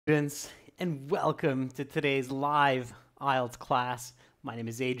Students, and welcome to today's live IELTS class. My name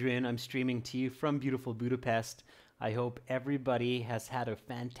is Adrian. I'm streaming to you from beautiful Budapest. I hope everybody has had a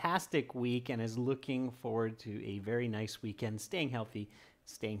fantastic week and is looking forward to a very nice weekend, staying healthy,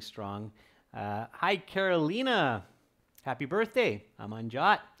 staying strong. Hi, Carolina. Happy birthday. I'm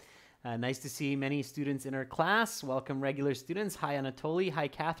Anjot. Nice to see many students in our class. Welcome, regular students. Hi, Anatoly. Hi,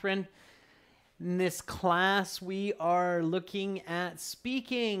 Catherine. In this class, we are looking at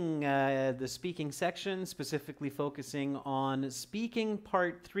speaking, the speaking section, specifically focusing on speaking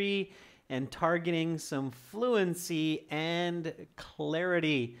part 3 and targeting some fluency and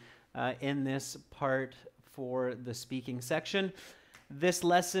clarity in this part for the speaking section. This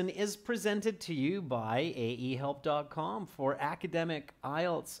lesson is presented to you by aehelp.com for academic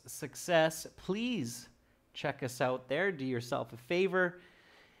IELTS success. Please check us out there. Do yourself a favor.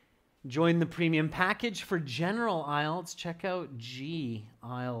 Join the premium package for general IELTS. Check out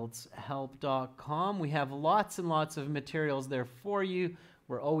gieltshelp.com. We have lots and lots of materials there for you.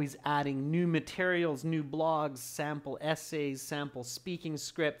 We're always adding new materials, new blogs, sample essays, sample speaking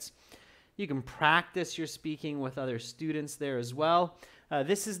scripts. You can practice your speaking with other students there as well.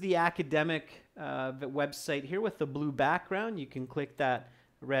 This is the academic website here with the blue background. You can click that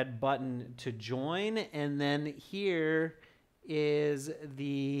red button to join. And then here is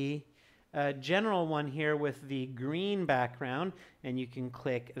the general one here with the green background, and you can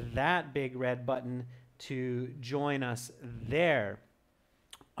click that big red button to join us there.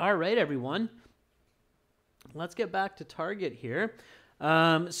 All right, everyone. Let's get back to target here.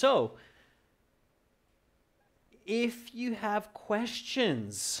 So, if you have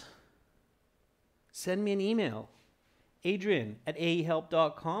questions, send me an email.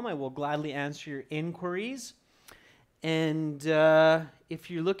 Adrian@aehelp.com. I will gladly answer your inquiries. And if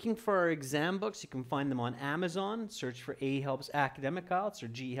you're looking for our exam books, you can find them on Amazon. Search for AEhelp's Academic IELTS or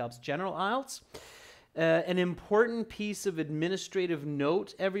GEhelp's General IELTS. An important piece of administrative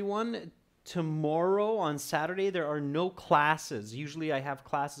note, everyone. Tomorrow on Saturday, there are no classes. Usually I have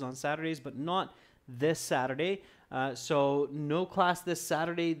classes on Saturdays, but not this Saturday. So no class this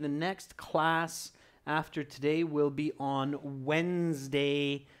Saturday. The next class after today will be on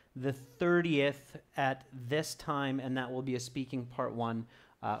Wednesday, the 30th at this time, and that will be a speaking part 1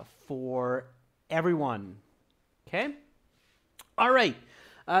 for everyone. Okay? All right.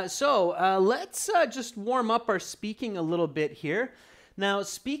 So let's just warm up our speaking a little bit here. Now,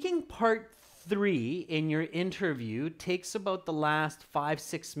 speaking part 3 in your interview takes about the last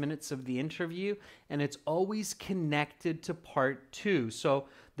 5-6 minutes of the interview, and it's always connected to part 2. So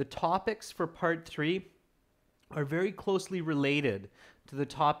the topics for part 3 are very closely related to the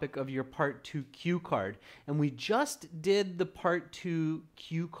topic of your part 2 cue card. And we just did the part 2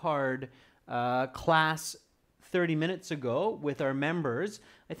 cue card class 30 minutes ago with our members.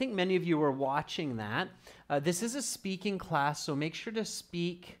 I think many of you were watching that. This is a speaking class, so make sure to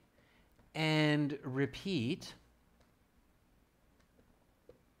speak and repeat.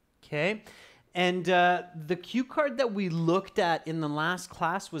 Okay. And the cue card that we looked at in the last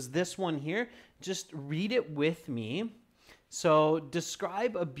class was this one here. Just read it with me. So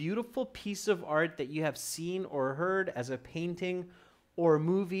describe a beautiful piece of art that you have seen or heard as a painting or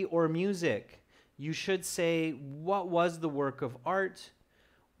movie or music. You should say, what was the work of art?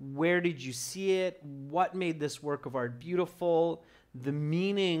 Where did you see it? What made this work of art beautiful? The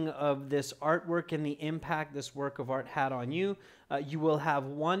meaning of this artwork and the impact this work of art had on you. You will have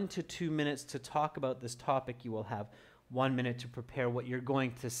 1 to 2 minutes to talk about this topic. You will have 1 minute to prepare what you're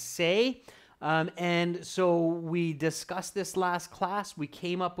going to say. And so we discussed this last class. We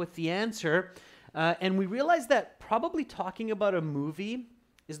came up with the answer. And we realized that probably talking about a movie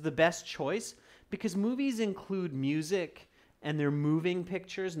is the best choice because movies include music and they're moving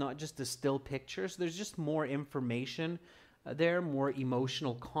pictures, not just the still pictures. There's just more information there, more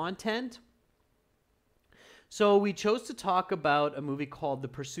emotional content. So we chose to talk about a movie called The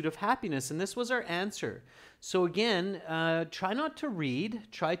Pursuit of Happiness, and this was our answer. So again, try not to read.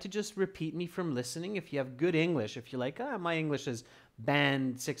 Try to just repeat me from listening. If you have good English, if you're like, my English is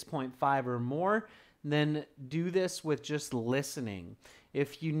band 6.5 or more, then do this with just listening.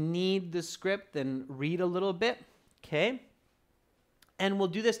 If you need the script, then read a little bit, okay? And we'll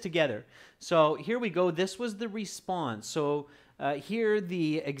do this together. So here we go. This was the response. So here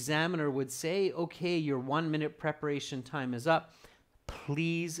the examiner would say, okay, your 1 minute preparation time is up.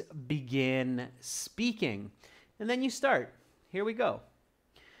 Please begin speaking. And then you start. Here we go.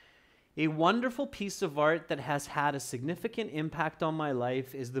 A wonderful piece of art that has had a significant impact on my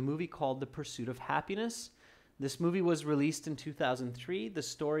life is the movie called The Pursuit of Happiness. This movie was released in 2003. The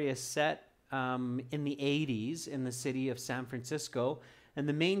story is set in the 80s in the city of San Francisco. and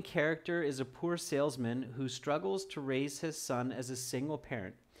the main character is a poor salesman who struggles to raise his son as a single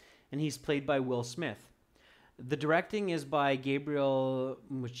parent, and he's played by Will Smith. The directing is by Gabriel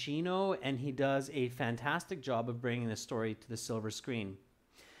Muccino, and he does a fantastic job of bringing the story to the silver screen.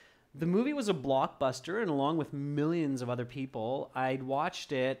 The movie was a blockbuster, and along with millions of other people, I'd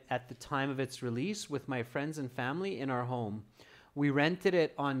watched it at the time of its release with my friends and family in our home. We rented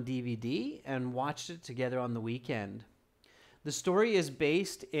it on DVD and watched it together on the weekend. The story is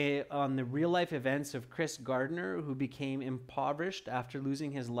based on the real-life events of Chris Gardner, who became impoverished after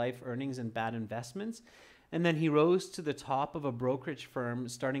losing his life earnings in bad investments, and then he rose to the top of a brokerage firm,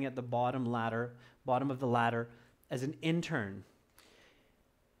 starting at the bottom of the ladder as an intern.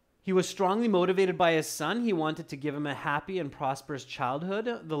 He was strongly motivated by his son. He wanted to give him a happy and prosperous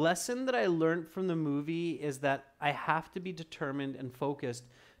childhood. The lesson that I learned from the movie is that I have to be determined and focused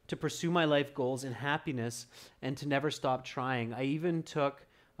to pursue my life goals and happiness and to never stop trying. I even took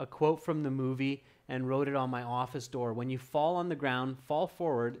a quote from the movie and wrote it on my office door. When you fall on the ground, fall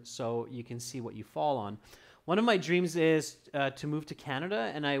forward so you can see what you fall on. One of my dreams is to move to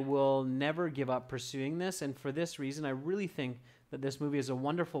Canada, and I will never give up pursuing this. And for this reason, I really think that this movie is a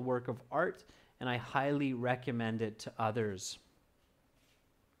wonderful work of art, and I highly recommend it to others.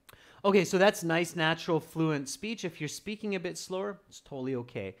 Okay, so that's nice, natural, fluent speech. If you're speaking a bit slower, it's totally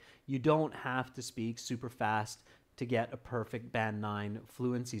okay. You don't have to speak super fast to get a perfect Band 9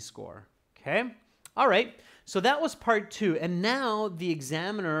 fluency score, okay? All right, so that was part 2, and now the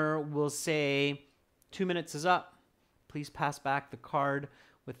examiner will say, 2 minutes is up. Please pass back the card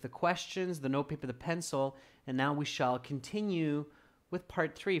with the questions, the notepaper, the pencil, and now we shall continue with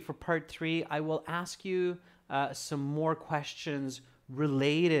part 3. For part 3, I will ask you some more questions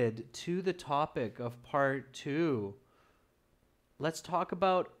related to the topic of part 2. Let's talk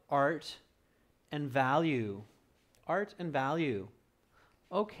about art and value. Art and value.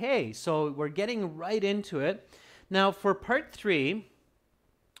 Okay, so we're getting right into it. Now for part 3,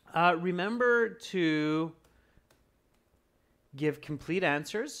 remember to give complete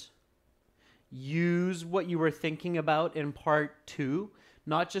answers. Use what you were thinking about in part 2,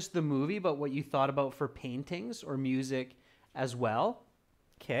 not just the movie, but what you thought about for paintings or music as well.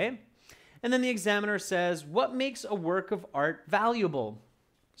 Okay. And then the examiner says, what makes a work of art valuable?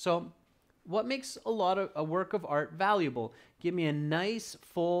 So what makes a work of art valuable? Give me a nice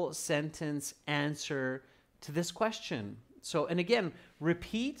full sentence answer to this question. So, and again,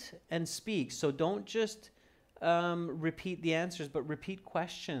 repeat and speak. So don't just repeat the answers, but repeat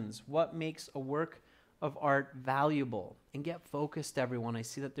questions. What makes a work of art valuable? And get focused, everyone. I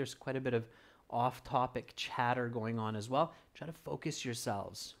see that there's quite a bit of off-topic chatter going on as well. Try to focus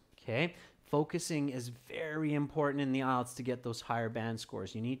yourselves, okay? Focusing is very important in the IELTS to get those higher band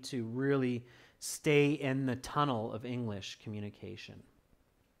scores. You need to really stay in the tunnel of English communication,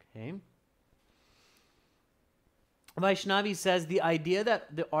 okay? Vaishnavi says, the idea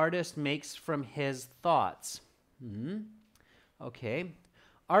that the artist makes from his thoughts. Okay.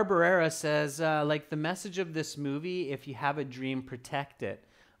 Arborera says, like the message of this movie, if you have a dream, protect it.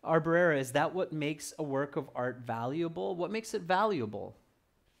 Arborera, is that what makes a work of art valuable? What makes it valuable?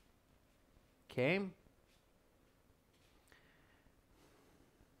 Okay.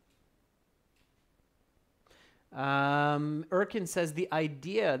 Erkin says, the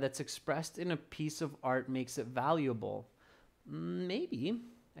idea that's expressed in a piece of art makes it valuable. Maybe.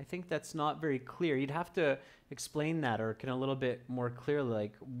 I think that's not very clear. You'd have to explain that, Erkin, a little bit more clearly.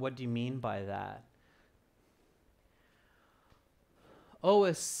 Like, what do you mean by that?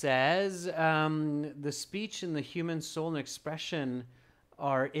 Ois says, the speech and the human soul and expression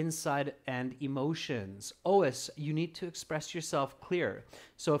are inside and emotions. Ois, you need to express yourself clear.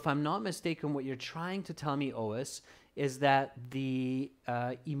 So if I'm not mistaken, what you're trying to tell me, Ois, is that the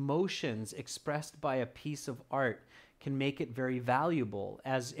emotions expressed by a piece of art can make it very valuable,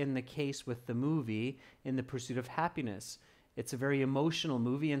 as in the case with the movie, In the Pursuit of Happiness. It's a very emotional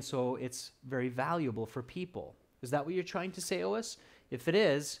movie, and so it's very valuable for people. Is that what you're trying to say, Ois? If it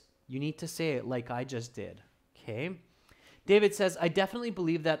is, you need to say it like I just did, okay? David says, I definitely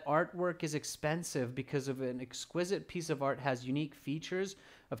believe that artwork is expensive because of an exquisite piece of art has unique features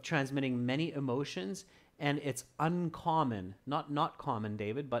of transmitting many emotions, and it's uncommon. Not common,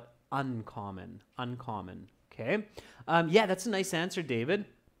 David, but uncommon. Uncommon, okay? Yeah, that's a nice answer, David.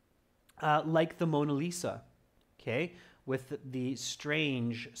 Like the Mona Lisa, okay? With the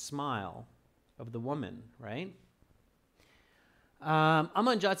strange smile of the woman, right?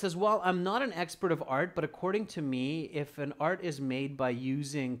 Amanjad says, well, I'm not an expert of art, but according to me, if an art is made by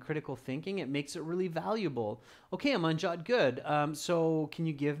using critical thinking, it makes it really valuable. Okay, Amanjad, good. So can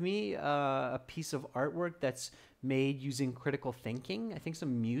you give me a piece of artwork that's made using critical thinking. I think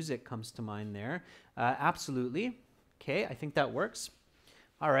some music comes to mind there. Absolutely. Okay, I think that works.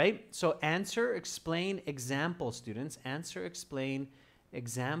 All right, so answer, explain, example, students. Answer, explain,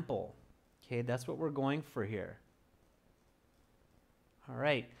 example. Okay, that's what we're going for here. All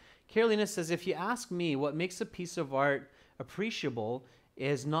right. Carolina says, if you ask me what makes a piece of art appreciable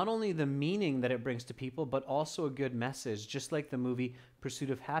is not only the meaning that it brings to people, but also a good message, just like the movie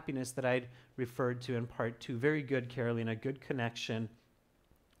Pursuit of Happiness that I'd referred to in part 2. Very good, Carolina. Good connection.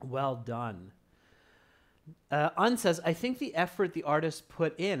 Well done. Un says, I think the effort the artist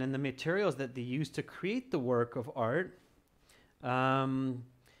put in and the materials that they used to create the work of art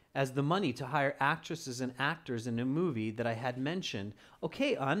as the money to hire actresses and actors in a movie that I had mentioned.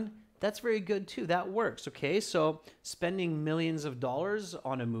 Okay, Un, that's very good too. That works, okay? So spending millions of dollars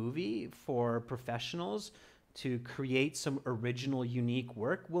on a movie for professionals to create some original, unique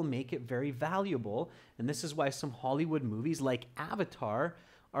work will make it very valuable. And this is why some Hollywood movies like Avatar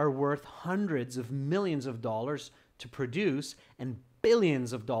are worth hundreds of millions of dollars to produce and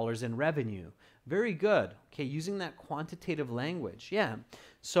billions of dollars in revenue. Very good. Okay, using that quantitative language. Yeah.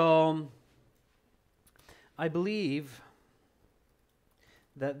 So I believe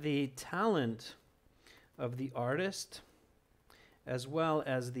that the talent of the artist, as well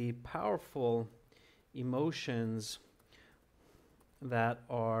as the powerful emotions that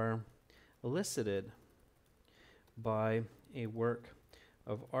are elicited by a work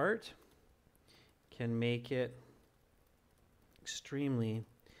of art, can make it extremely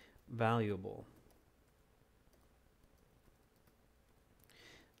valuable.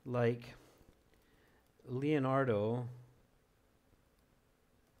 Like Leonardo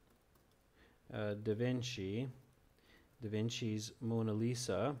da Vinci's Mona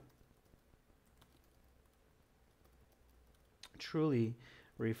Lisa truly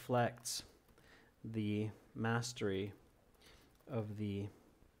reflects the mastery of the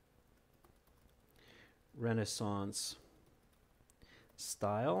Renaissance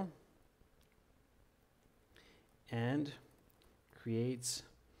style and creates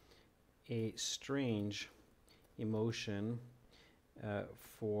a strange emotion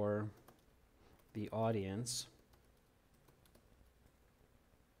for the audience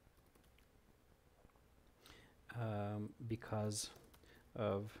because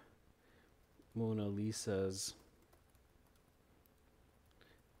of Mona Lisa's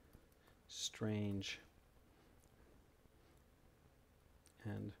strange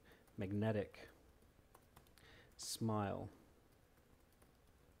and magnetic smile.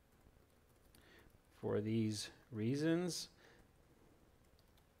 For these reasons,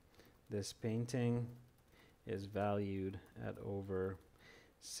 this painting is valued at over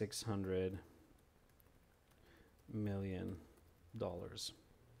 $600 million.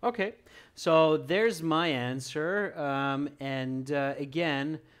 Okay, so there's my answer.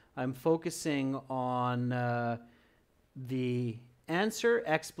 Again, I'm focusing on the answer,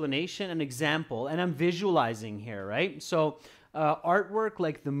 explanation, and example, and I'm visualizing here, right? So artwork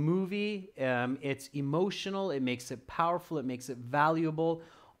like the movie, it's emotional, it makes it powerful, it makes it valuable.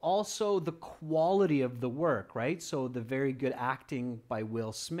 Also, the quality of the work, right? So the very good acting by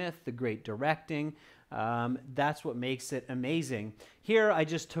Will Smith, the great directing, that's what makes it amazing. Here, I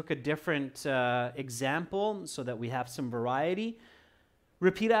just took a different example so that we have some variety.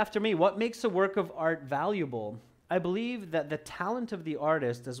 Repeat after me. What makes a work of art valuable? I believe that the talent of the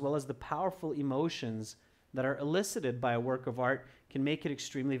artist, as well as the powerful emotions that are elicited by a work of art, can make it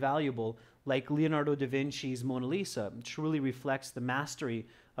extremely valuable. Like Leonardo da Vinci's Mona Lisa, truly reflects the mastery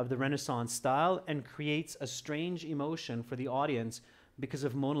of the Renaissance style and creates a strange emotion for the audience because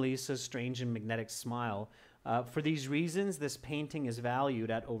of Mona Lisa's strange and magnetic smile. For these reasons, this painting is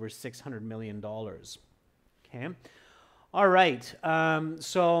valued at over $600 million. Okay. All right.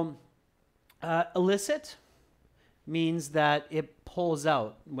 Elicit means that it pulls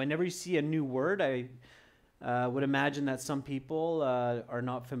out. Whenever you see a new word, I would imagine that some people are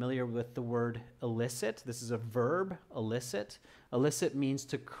not familiar with the word elicit. This is a verb, elicit. Elicit means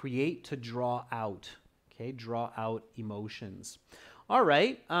to create, to draw out. Okay, draw out emotions. All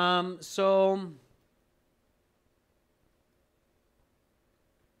right,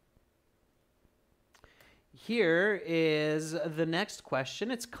 here is the next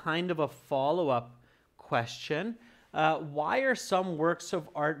question. It's kind of a follow-up question. Why are some works of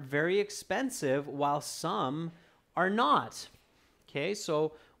art very expensive while some are not? Okay,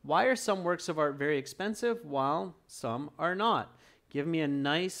 so why are some works of art very expensive while some are not? Give me a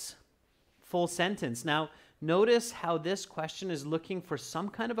nice full sentence. Now, notice how this question is looking for some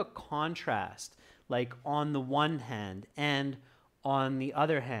kind of a contrast, like on the one hand and on the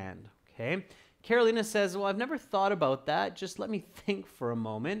other hand, okay? Carolina says, well, I've never thought about that. Just let me think for a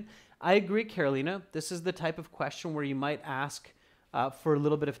moment. I agree, Carolina. This is the type of question where you might ask for a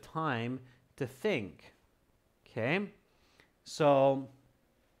little bit of time to think. Okay? So,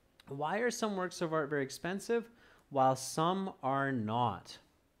 why are some works of art very expensive while some are not?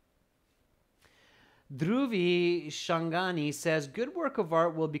 Dhruvi Shangani says, good work of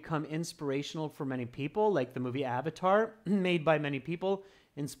art will become inspirational for many people, like the movie Avatar, made by many people,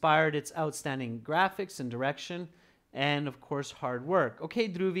 inspired its outstanding graphics and direction, and of course, hard work. Okay,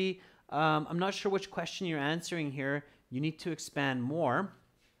 Dhruvi, I'm not sure which question you're answering here. You need to expand more.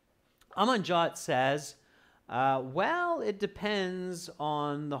 Amanjot says, well, it depends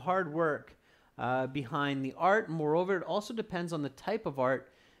on the hard work behind the art. Moreover, it also depends on the type of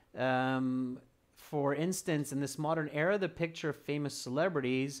art. For instance, in this modern era, the picture of famous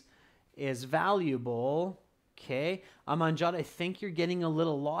celebrities is valuable. Okay. Amanjad, I think you're getting a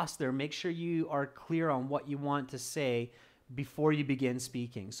little lost there. Make sure you are clear on what you want to say before you begin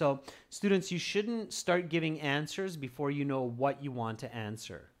speaking. So, students, you shouldn't start giving answers before you know what you want to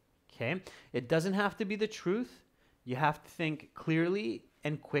answer. Okay. It doesn't have to be the truth. You have to think clearly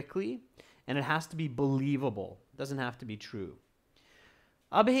and quickly, and it has to be believable. It doesn't have to be true.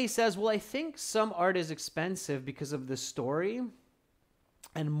 Abehe says, well, I think some art is expensive because of the story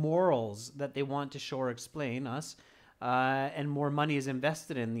and morals that they want to show or explain us, and more money is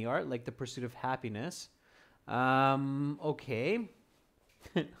invested in the art, like the pursuit of happiness. Okay.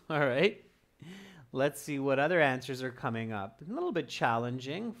 All right. Let's see what other answers are coming up. A little bit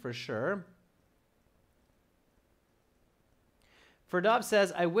challenging, for sure. Ferdab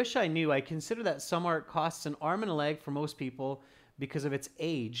says, I wish I knew. I consider that some art costs an arm and a leg for most people because of its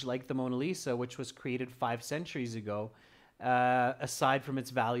age, like the Mona Lisa, which was created 5 centuries ago, aside from its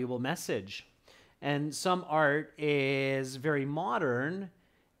valuable message. And some art is very modern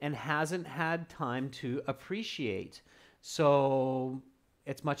and hasn't had time to appreciate. So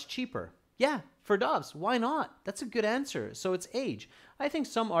it's much cheaper. Yeah, for Dobbs, why not? That's a good answer. So it's age. I think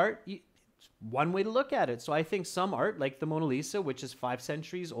some art, one way to look at it. So I think some art, like the Mona Lisa, which is 5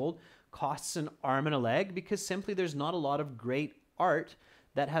 centuries old, costs an arm and a leg because simply there's not a lot of great art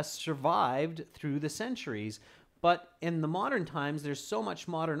that has survived through the centuries. But in the modern times, there's so much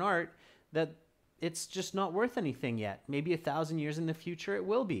modern art that it's just not worth anything yet. Maybe 1,000 years in the future it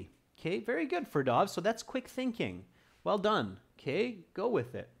will be. Okay, very good for Dov. So that's quick thinking. Well done. Okay, go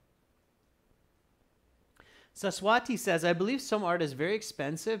with it. Saswati says, I believe some art is very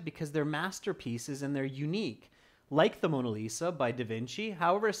expensive because they're masterpieces and they're unique, like the Mona Lisa by Da Vinci.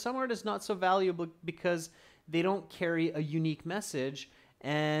 However, some art is not so valuable because they don't carry a unique message,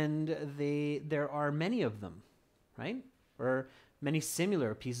 and there are many of them, right? Or many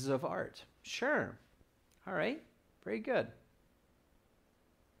similar pieces of art. Sure. All right. Very good.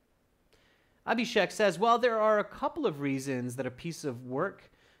 Abhishek says, well, there are a couple of reasons that a piece of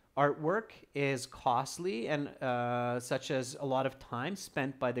artwork is costly, and such as a lot of time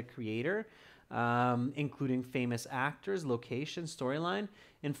spent by the creator, including famous actors, location, storyline.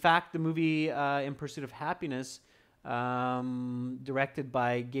 In fact, the movie In Pursuit of Happiness, directed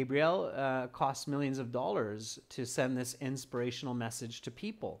by Gabriel, cost millions of dollars to send this inspirational message to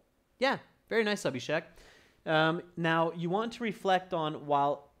people. Yeah, very nice, Abhishek. Now, you want to reflect on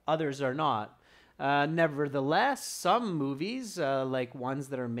while others are not. Nevertheless, some movies, like ones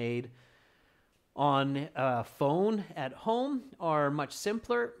that are made on a phone at home, are much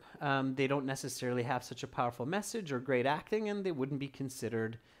simpler. They don't necessarily have such a powerful message or great acting, and they wouldn't be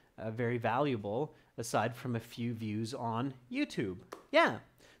considered very valuable aside from a few views on YouTube. Yeah.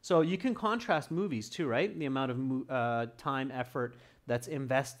 So you can contrast movies too, right? The amount of time, effort that's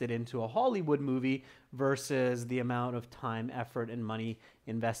invested into a Hollywood movie versus the amount of time, effort, and money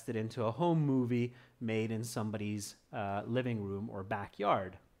invested into a home movie made in somebody's living room or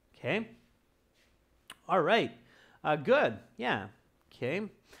backyard. Okay? All right. Good. Yeah. Okay.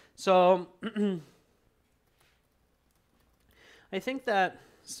 So I think that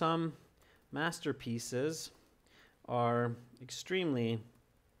some masterpieces are extremely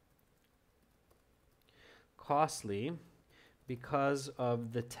costly because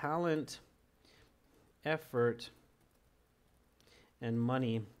of the talent, effort, and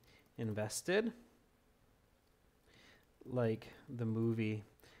money invested, like the movie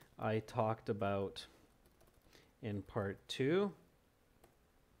I talked about in part 2,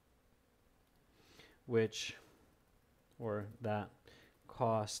 that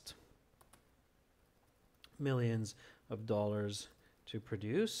cost millions of dollars to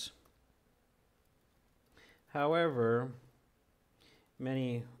produce. However,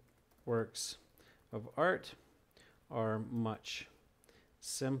 many works of art are much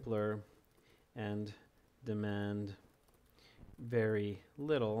simpler and demand very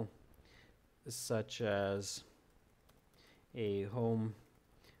little, such as a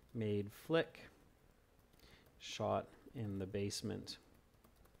homemade flick shot in the basement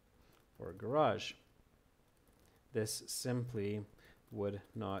or garage. This simply would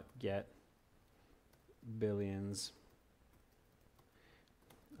not get billions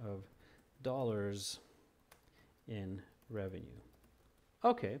of dollars in revenue.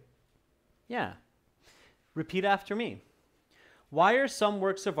 Okay, yeah. Repeat after me. Why are some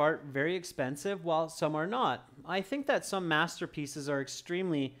works of art very expensive while some are not? I think that some masterpieces are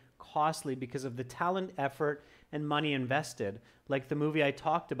extremely costly because of the talent, effort, and money invested, like the movie I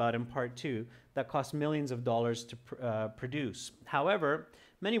talked about in part 2 that cost millions of dollars to produce. However,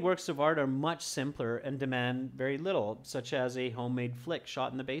 many works of art are much simpler and demand very little, such as a homemade flick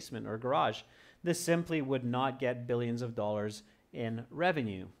shot in the basement or garage. This simply would not get billions of dollars in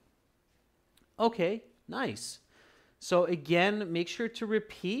revenue. Okay, nice. So again, make sure to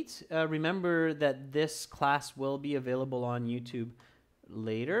repeat. Remember that this class will be available on YouTube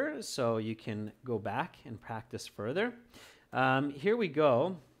later, so you can go back and practice further. Here we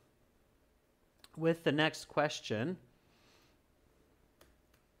go with the next question.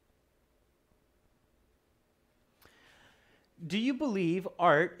 Do you believe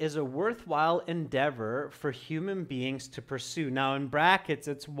art is a worthwhile endeavor for human beings to pursue? Now, in brackets,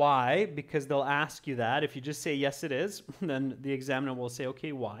 it's why, because they'll ask you that. If you just say, yes, it is, then the examiner will say,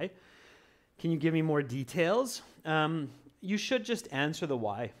 okay, why? Can you give me more details? You should just answer the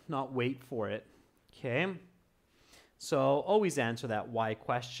why, not wait for it, okay? So always answer that why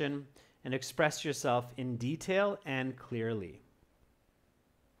question and express yourself in detail and clearly.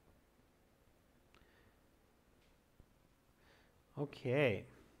 Okay.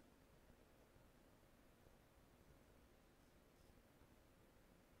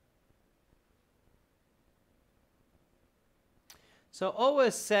 So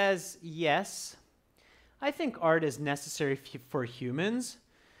Oa says, yes, I think art is necessary for humans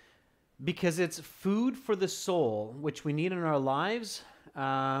because it's food for the soul, which we need in our lives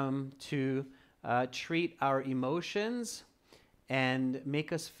to treat our emotions and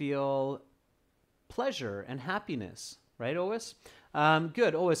make us feel pleasure and happiness. Right, Ois?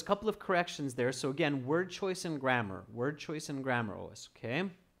 Good, Ois, couple of corrections there. So again, word choice and grammar. Word choice and grammar, Ois, okay?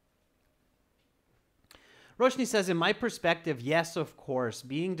 Roshni says, in my perspective, yes, of course.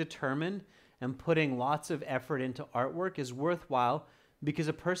 Being determined and putting lots of effort into artwork is worthwhile because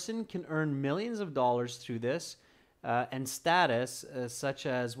a person can earn millions of dollars through this and status, such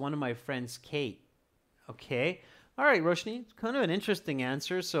as one of my friends, Kate. Okay? All right, Roshni, kind of an interesting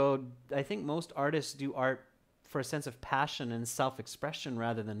answer. So I think most artists do art for a sense of passion and self-expression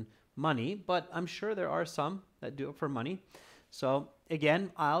rather than money, but I'm sure there are some that do it for money. So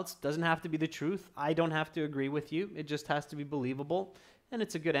again, IELTS doesn't have to be the truth. I don't have to agree with you. It just has to be believable, and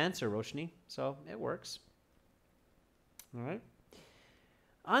it's a good answer, Roshni, so it works. All right.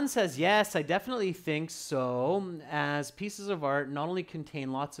 An says, yes, I definitely think so, as pieces of art not only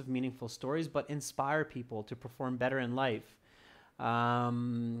contain lots of meaningful stories, but inspire people to perform better in life.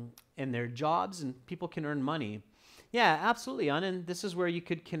 In their jobs, and people can earn money. Yeah, absolutely, An, and this is where you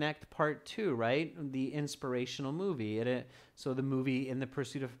could connect part 2, right? The inspirational movie. So the movie In the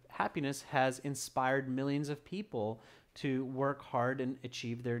Pursuit of Happiness has inspired millions of people to work hard and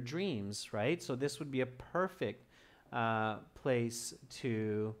achieve their dreams, right? So this would be a perfect place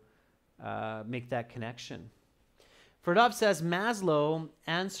to make that connection. Ferdov says, Maslow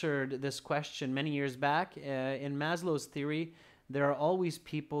answered this question many years back. In Maslow's theory, there are always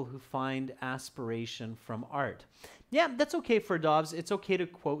people who find aspiration from art. Yeah, that's okay for Dobbs. It's okay to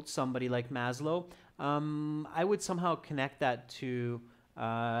quote somebody like Maslow. I would somehow connect that to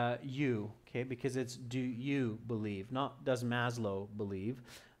you, okay? Because it's do you believe, not does Maslow believe,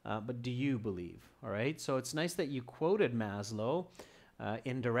 but do you believe, all right? So it's nice that you quoted Maslow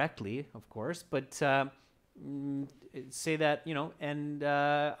indirectly, of course, but say that, you know, and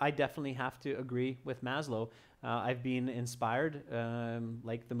I definitely have to agree with Maslow. I've been inspired,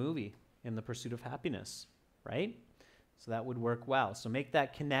 like the movie In the Pursuit of Happiness, right? So that would work well. So make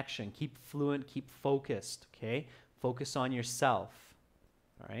that connection. Keep fluent, keep focused, okay? Focus on yourself,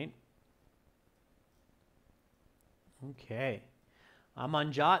 all right? Okay.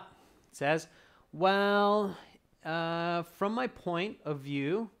 Amanjat says, well, from my point of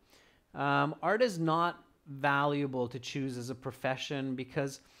view, art is not valuable to choose as a profession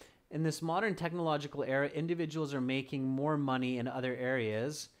because in this modern technological era, individuals are making more money in other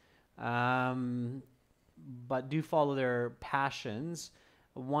areas, but do follow their passions.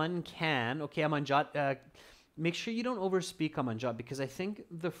 One can, okay, Amanjat, make sure you don't overspeak Amanjad, because I think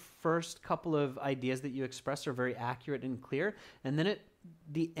the first couple of ideas that you express are very accurate and clear. And then at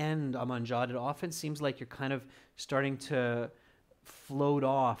the end, Amanjad, it often seems like you're kind of starting to float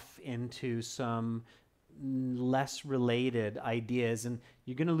off into some less related ideas, and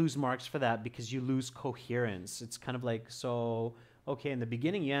you're going to lose marks for that because you lose coherence. It's kind of like, so okay, in the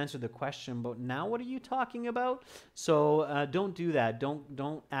beginning you answered the question, but now what are you talking about? So don't do that.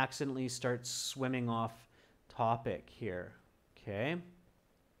 Don't accidentally start swimming off topic here. Okay.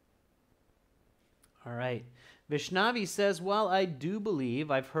 All right. Vishnavi says, well, I do believe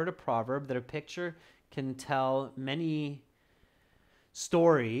I've heard a proverb that a picture can tell many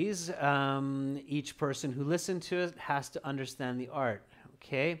stories. Each person who listens to it has to understand the art.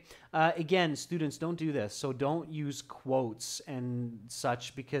 Okay. Again, students, don't do this. So don't use quotes and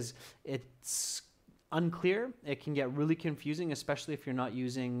such, because it's unclear. It can get really confusing, especially if you're not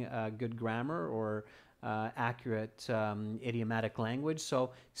using good grammar or accurate idiomatic language.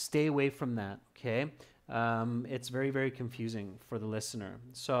 So stay away from that. Okay. It's very, very confusing for the listener.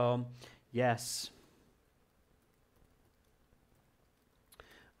 So yes,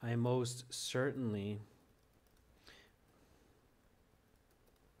 I most certainly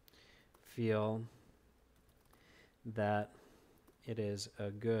feel that it is a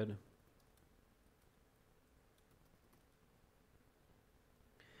good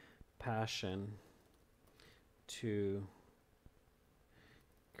passion to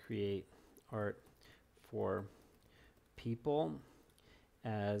create art for people,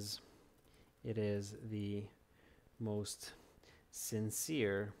 as it is the most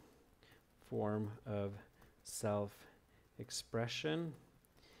sincere form of self-expression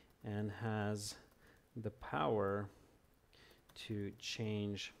and has the power to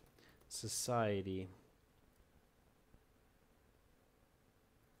change society.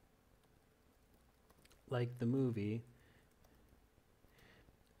 Like the movie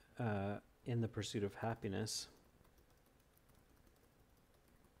In the Pursuit of Happiness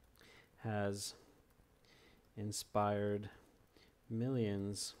has inspired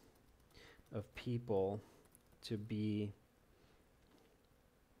millions of people to be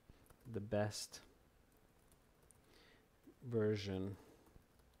the best version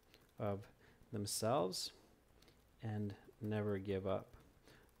of themselves and never give up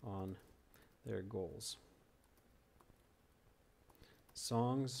on their goals.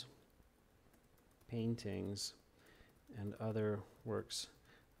 Songs, paintings, and other works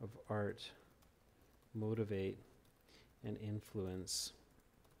of art motivate and influence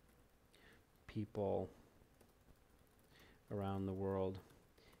people around the world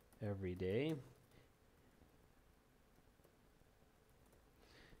every day.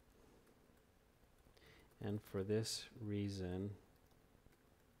 And for this reason,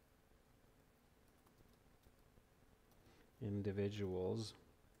 individuals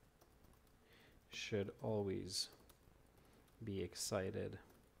should always be excited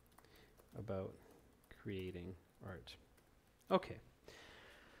about creating art. Okay.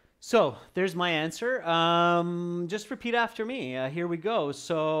 So there's my answer. Just repeat after me. Here we go.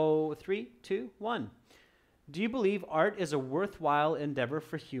 So 3, 2, 1. Do you believe art is a worthwhile endeavor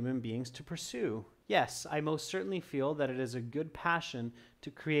for human beings to pursue? Yes, I most certainly feel that it is a good passion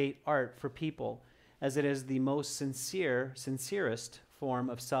to create art for people, as it is the most sincerest form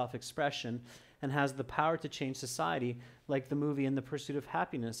of self-expression and has the power to change society, like the movie In the Pursuit of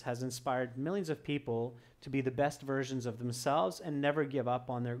Happiness has inspired millions of people to be the best versions of themselves and never give up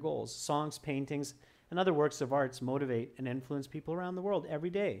on their goals. Songs, paintings, and other works of arts motivate and influence people around the world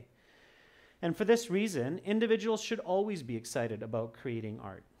every day. And for this reason, individuals should always be excited about creating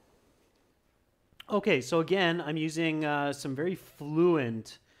art. Okay, so again, I'm using some very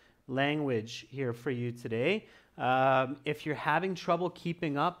fluent language here for you today. If you're having trouble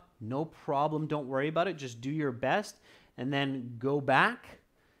keeping up, no problem. Don't worry about it. Just do your best and then go back,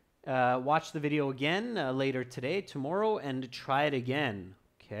 watch the video again later today, tomorrow, and try it again.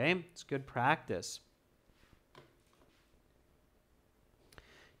 Okay, it's good practice.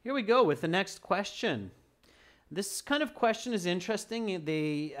 Here we go with the next question. This kind of question is interesting.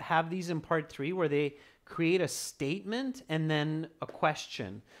 They have these in part 3 where they create a statement and then a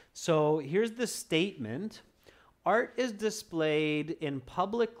question. So here's the statement. Art is displayed in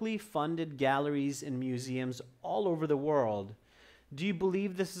publicly funded galleries and museums all over the world. Do you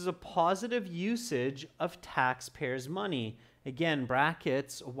believe this is a positive usage of taxpayers' money? Again,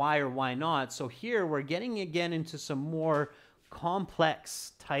 brackets, why or why not? So here we're getting again into some more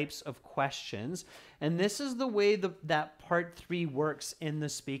complex types of questions. And this is the way that part 3 works in the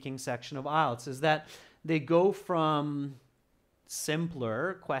speaking section of IELTS, is that they go from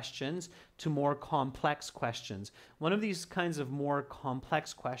simpler questions to more complex questions. One of these kinds of more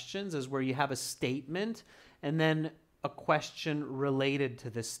complex questions is where you have a statement and then a question related to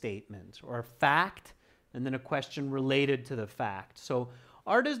the statement, or a fact and then a question related to the fact. So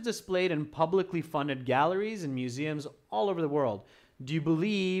art is displayed in publicly funded galleries and museums all over the world. Do you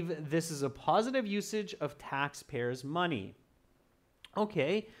believe this is a positive usage of taxpayers' money?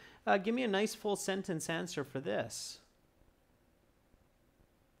 Okay, give me a nice full sentence answer for this.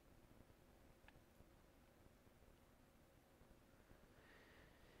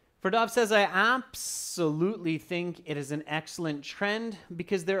 Ferdov says, I absolutely think it is an excellent trend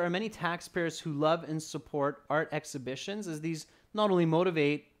because there are many taxpayers who love and support art exhibitions, as these not only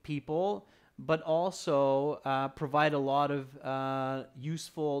motivate people, but also provide a lot of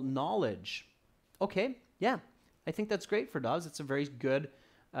useful knowledge. Okay, yeah, I think that's great, Ferdov. It's a very good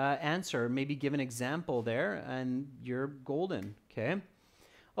answer. Maybe give an example there and you're golden, okay?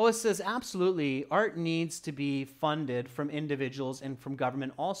 Oh, it says, absolutely, art needs to be funded from individuals and from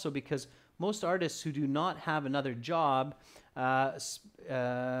government also, because most artists who do not have another job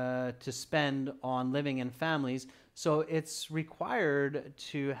to spend on living and families, so it's required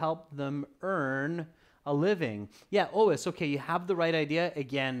to help them earn a living. Yeah, oh, it's okay, you have the right idea.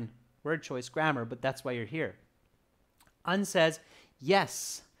 Again, word choice, grammar, but that's why you're here. Un says,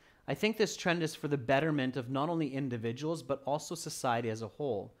 yes, I think this trend is for the betterment of not only individuals, but also society as a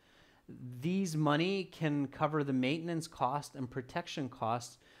whole. These money can cover the maintenance cost and protection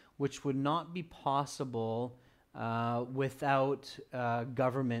costs, which would not be possible without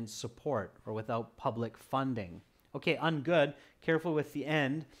government support or without public funding. Okay, good. Careful with the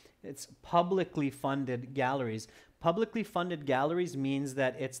end. It's publicly funded galleries. Publicly funded galleries means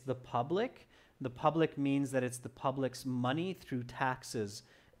that it's the public. The public means that it's the public's money through taxes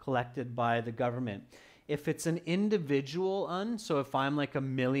collected by the government. If it's an individual, so if I'm like a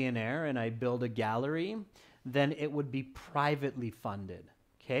millionaire and I build a gallery, then it would be privately funded.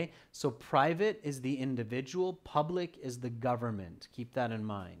 Okay, so private is the individual, public is the government. Keep that in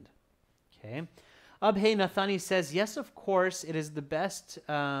mind. Okay. Abhay Nathani says, yes, of course, it is the best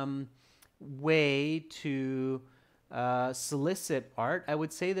way to solicit art. I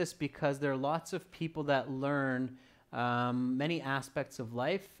would say this because there are lots of people that learn many aspects of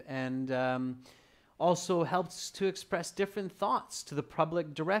life and also helps to express different thoughts to the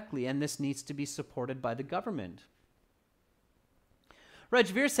public directly, and this needs to be supported by the government.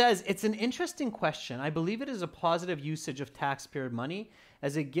 Rajveer says, it's an interesting question. I believe it is a positive usage of taxpayer money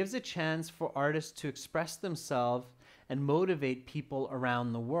as it gives a chance for artists to express themselves and motivate people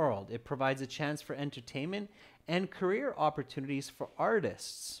around the world. It provides a chance for entertainment and career opportunities for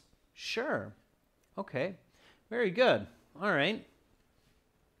artists. Sure. Okay. Very good. All right.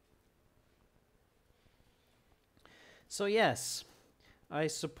 So yes, I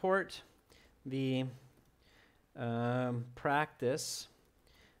support the practice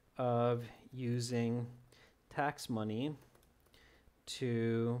of using tax money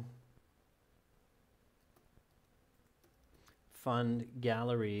to fund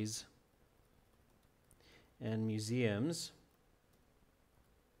galleries and museums,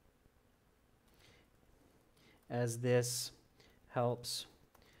 as this helps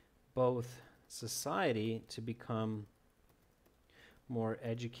both society to become more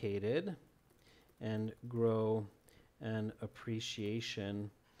educated and grow an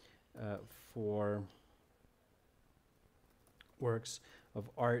appreciation for works of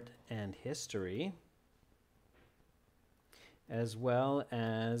art and history, as well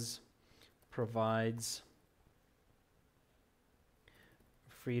as provides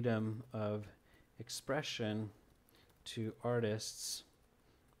freedom of expression to artists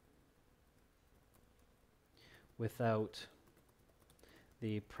without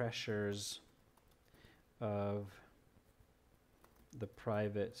the pressures of the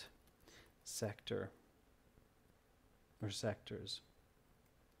private sector or sectors.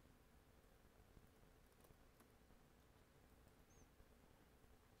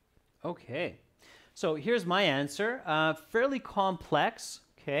 Okay, so here's my answer. Fairly complex,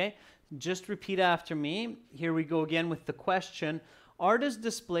 okay? Just repeat after me. Here we go again with the question. Art is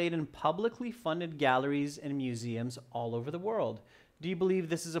displayed in publicly funded galleries and museums all over the world. Do you believe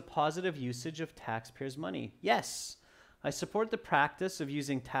this is a positive usage of taxpayers' money? Yes. I support the practice of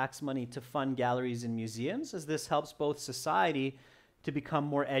using tax money to fund galleries and museums, as this helps both society to become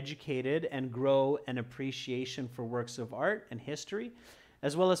more educated and grow an appreciation for works of art and history,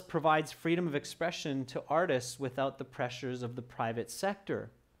 as well as provides freedom of expression to artists without the pressures of the private sector.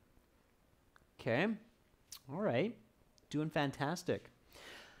 Okay. All right. Doing fantastic.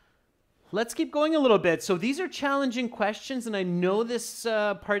 Let's keep going a little bit. So these are challenging questions, and I know this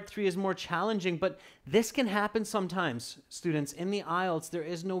part 3 is more challenging, but this can happen sometimes. Students, in the IELTS, there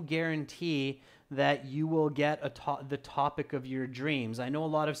is no guarantee that you will get the topic of your dreams. I know a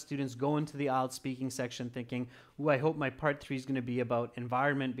lot of students go into the IELTS speaking section thinking, ooh, I hope my part 3 is going to be about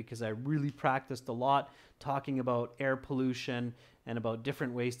environment because I really practiced a lot talking about air pollution and about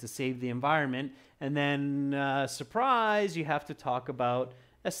different ways to save the environment. And then, surprise, you have to talk about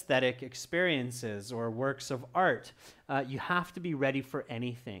aesthetic experiences or works of art. You have to be ready for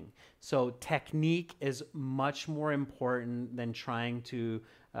anything. So technique is much more important than trying to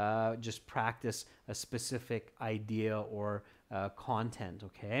just practice a specific idea or content,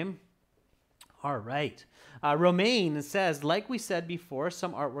 okay? All right. Romaine says, like we said before,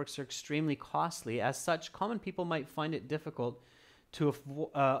 some artworks are extremely costly. As such, common people might find it difficult to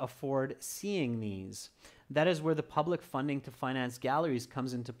afford seeing these. That is where the public funding to finance galleries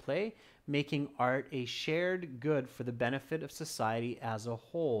comes into play, making art a shared good for the benefit of society as a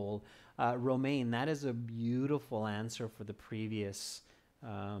whole. Romaine, that is a beautiful answer for the previous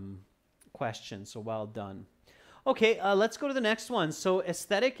question, so well done. Okay, let's go to the next one. So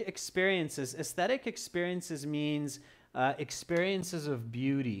aesthetic experiences. Aesthetic experiences means experiences of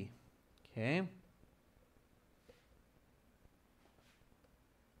beauty, okay?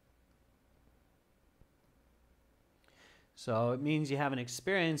 So it means you have an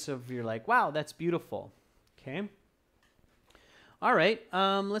experience of, you're like, wow, that's beautiful, okay? All right,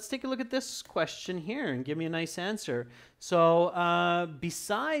 let's take a look at this question here and give me a nice answer. So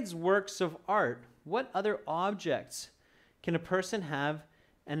besides works of art, what other objects can a person have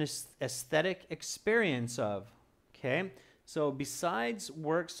an aesthetic experience of? Okay, so besides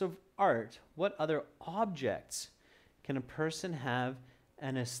works of art, what other objects can a person have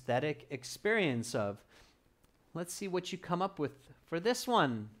an aesthetic experience of? Let's see what you come up with for this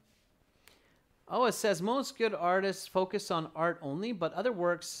one. Oh, it says most good artists focus on art only, but other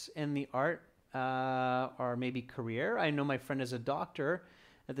works in the art are maybe career. I know my friend is a doctor.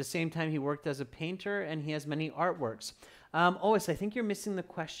 At the same time, he worked as a painter, and he has many artworks. Ois, I think you're missing the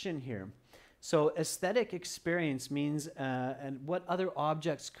question here. So aesthetic experience means and what other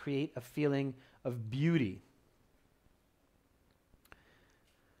objects create a feeling of beauty?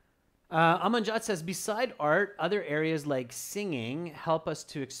 Amanjad says, beside art, other areas like singing help us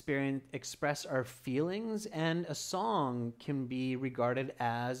to express our feelings, and a song can be regarded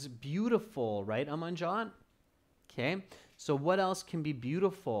as beautiful, right, Amanjad? Okay, so what else can be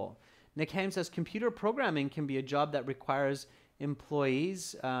beautiful? Nick Haim says, computer programming can be a job that requires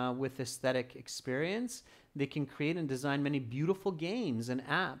employees with aesthetic experience. They can create and design many beautiful games and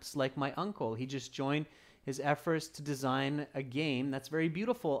apps, like my uncle. He just joined his efforts to design a game that's very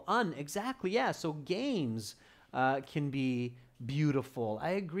beautiful. Exactly, yeah. So games can be beautiful.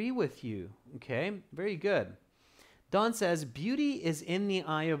 I agree with you. Okay, very good. Don says, beauty is in the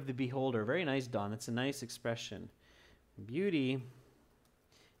eye of the beholder. Very nice, Don. It's a nice expression. Beauty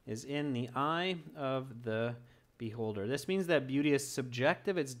is in the eye of the beholder. This means that beauty is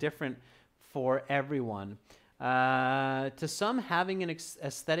subjective. It's different for everyone. To some, having an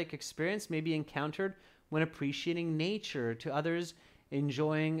aesthetic experience may be encountered when appreciating nature, to others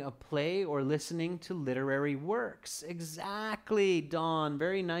enjoying a play or listening to literary works. Exactly, Don.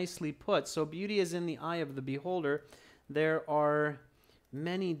 Very nicely put. So beauty is in the eye of the beholder. There are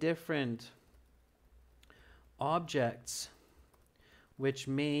many different objects which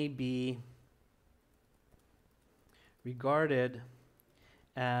may be regarded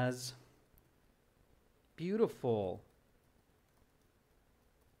as beautiful,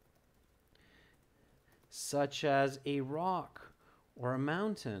 such as a rock or a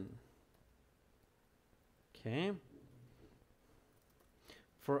mountain. Okay?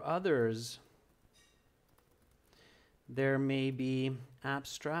 For others, there may be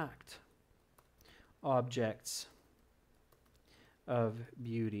abstract objects of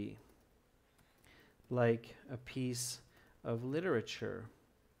beauty, like a piece of literature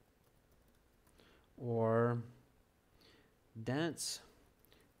or dance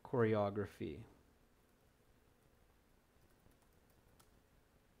choreography.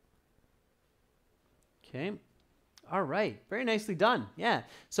 Okay. All right. Very nicely done. Yeah.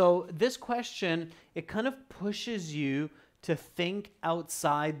 So this question, it kind of pushes you to think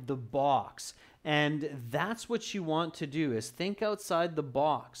outside the box. And that's what you want to do, is think outside the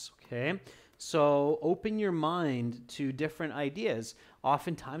box. Okay. So open your mind to different ideas.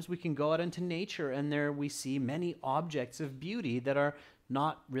 Oftentimes we can go out into nature and there we see many objects of beauty that are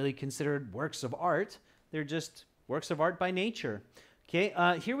not really considered works of art. They're just works of art by nature. Okay.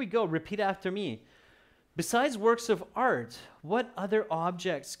 Here we go. Repeat after me. Besides works of art, what other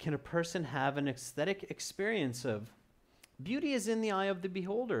objects can a person have an aesthetic experience of? Beauty is in the eye of the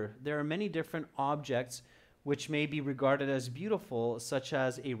beholder. There are many different objects which may be regarded as beautiful, such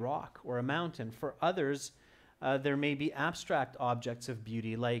as a rock or a mountain. For others, there may be abstract objects of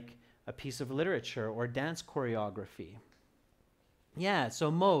beauty, like a piece of literature or dance choreography. Yeah,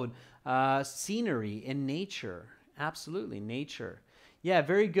 so mode, scenery in nature. Absolutely, nature. Yeah,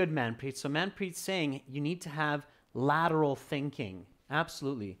 very good, Manpreet. So Manpreet's saying you need to have lateral thinking.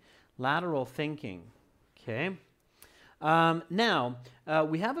 Absolutely, lateral thinking. Okay. Now,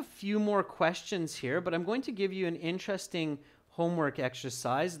 we have a few more questions here, but I'm going to give you an interesting homework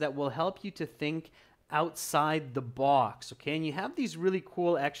exercise that will help you to think outside the box, okay? And you have these really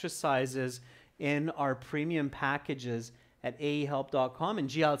cool exercises in our premium packages at aehelp.com and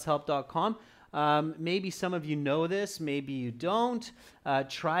glshelp.com. Maybe some of you know this, maybe you don't.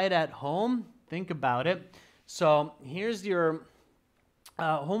 Try it at home. Think about it. So here's your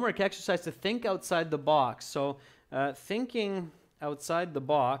homework exercise to think outside the box. So thinking outside the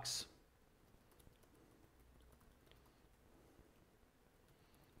box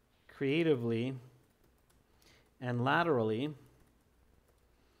creatively and laterally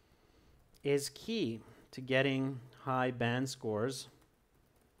is key to getting high band scores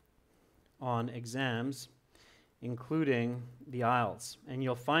on exams, including the IELTS. And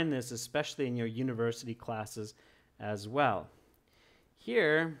you'll find this especially in your university classes as well.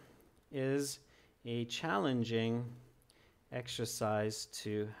 Here is a challenging exercise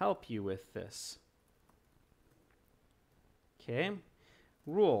to help you with this. Okay,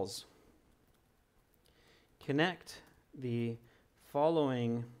 rules. Connect the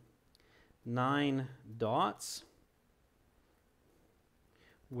following 9 dots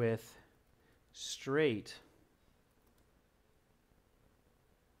with straight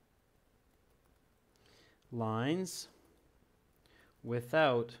lines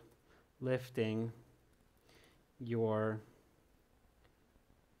without lifting your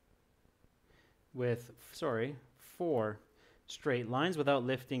 4 straight lines without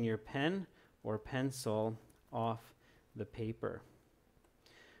lifting your pen or pencil off the paper.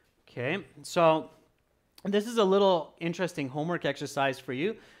 Okay, so this is a little interesting homework exercise for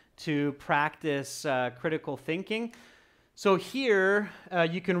you to practice critical thinking. So here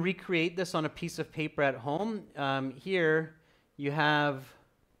you can recreate this on a piece of paper at home. Here you have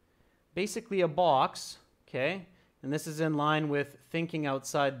basically a box, okay? And this is in line with thinking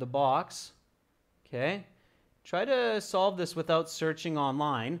outside the box, okay? Try to solve this without searching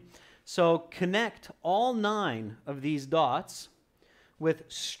online. So connect all 9 of these dots with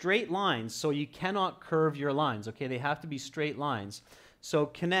straight lines. So you cannot curve your lines, okay? They have to be straight lines. So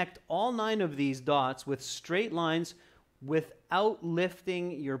connect all 9 of these dots with straight lines without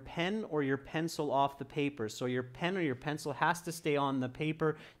lifting your pen or your pencil off the paper. So your pen or your pencil has to stay on the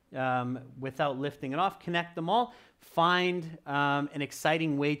paper without lifting it off. Connect them all. Find an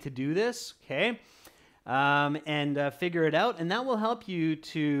exciting way to do this, okay? And figure it out. And that will help you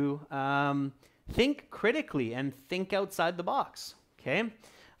to think critically and think outside the box, okay?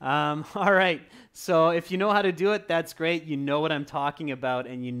 All right. So if you know how to do it, that's great. You know what I'm talking about,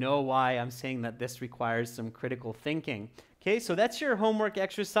 and you know why I'm saying that this requires some critical thinking. Okay, so that's your homework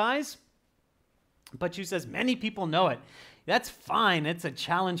exercise. But you says many people know it. That's fine. It's a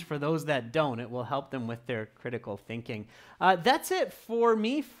challenge for those that don't. It will help them with their critical thinking. That's it for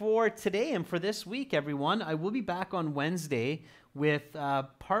me for today and for this week, everyone. I will be back on Wednesday with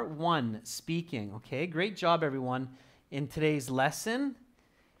part 1, speaking. Okay, great job, everyone, in today's lesson.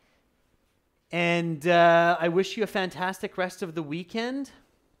 And I wish you a fantastic rest of the weekend.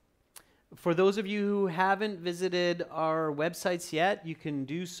 For those of you who haven't visited our websites yet, you can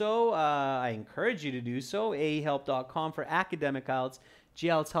do so. I encourage you to do so. aehelp.com for academic IELTS,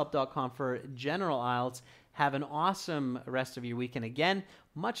 glshelp.com for general IELTS. Have an awesome rest of your weekend. Again,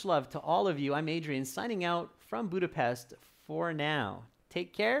 much love to all of you. I'm Adrian, signing out from Budapest for now.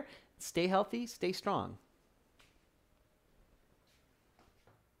 Take care, stay healthy, stay strong.